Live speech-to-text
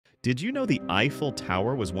Did you know the Eiffel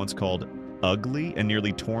Tower was once called ugly and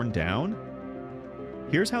nearly torn down?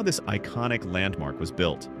 Here's how this iconic landmark was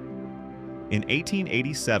built. In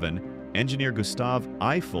 1887, engineer Gustave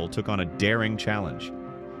Eiffel took on a daring challenge,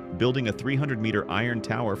 building a 300-meter iron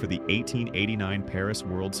tower for the 1889 Paris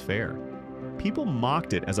World's Fair. People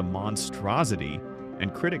mocked it as a monstrosity,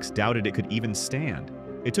 and critics doubted it could even stand.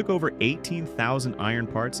 It took over 18,000 iron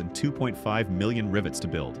parts and 2.5 million rivets to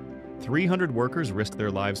build. 300 workers risked their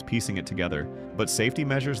lives piecing it together, but safety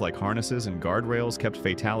measures like harnesses and guardrails kept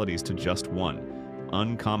fatalities to just one,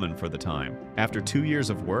 uncommon for the time. After 2 years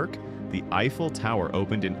of work, the Eiffel Tower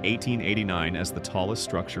opened in 1889 as the tallest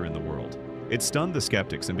structure in the world. It stunned the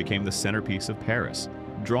skeptics and became the centerpiece of Paris,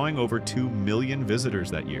 drawing over 2 million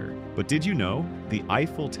visitors that year. But did you know, the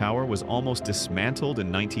Eiffel Tower was almost dismantled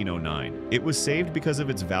in 1909. It was saved because of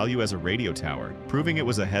its value as a radio tower, proving it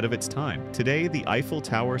was ahead of its time. Today, the Eiffel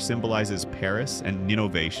Tower symbolizes Paris and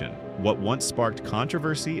innovation. What once sparked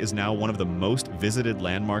controversy is now one of the most visited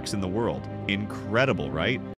landmarks in the world. Incredible, right?